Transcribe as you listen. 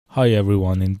Hi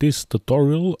everyone, in this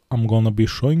tutorial I'm gonna be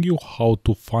showing you how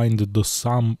to find the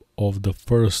sum of the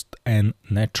first n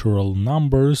natural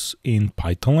numbers in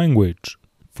Python language.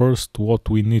 First, what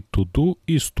we need to do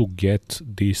is to get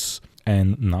this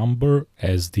n number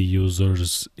as the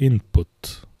user's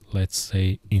input. Let's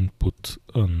say input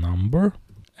a number,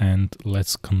 and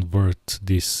let's convert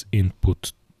this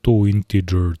input to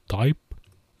integer type.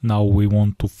 Now we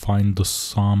want to find the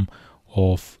sum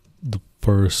of the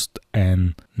first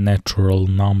n natural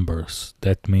numbers.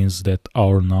 That means that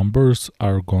our numbers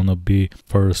are gonna be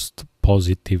first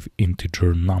positive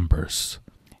integer numbers.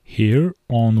 Here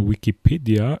on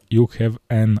Wikipedia you have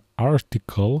an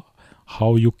article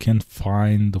how you can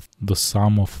find the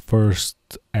sum of first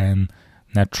n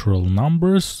natural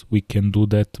numbers. We can do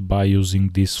that by using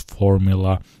this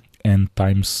formula n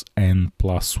times n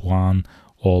plus 1,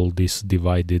 all this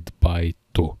divided by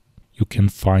 2. You can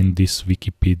find this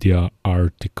Wikipedia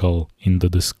article in the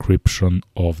description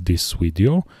of this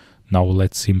video. Now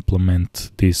let's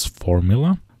implement this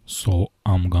formula. So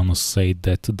I'm gonna say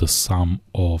that the sum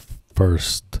of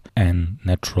first n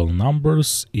natural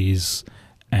numbers is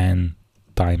n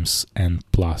times n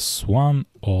plus 1,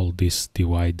 all this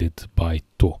divided by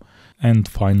 2. And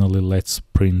finally let's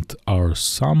print our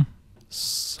sum.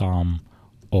 Sum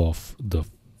of the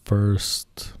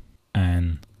first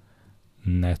n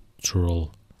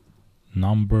natural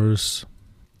numbers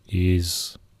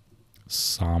is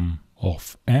sum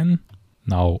of n.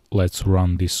 Now let's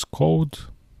run this code.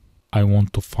 I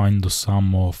want to find the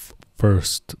sum of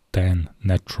first 10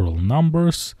 natural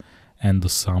numbers, and the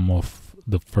sum of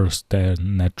the first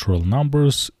 10 natural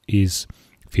numbers is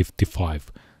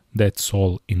 55. That's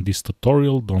all in this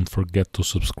tutorial. Don't forget to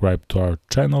subscribe to our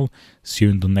channel. See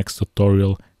you in the next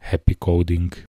tutorial. Happy coding!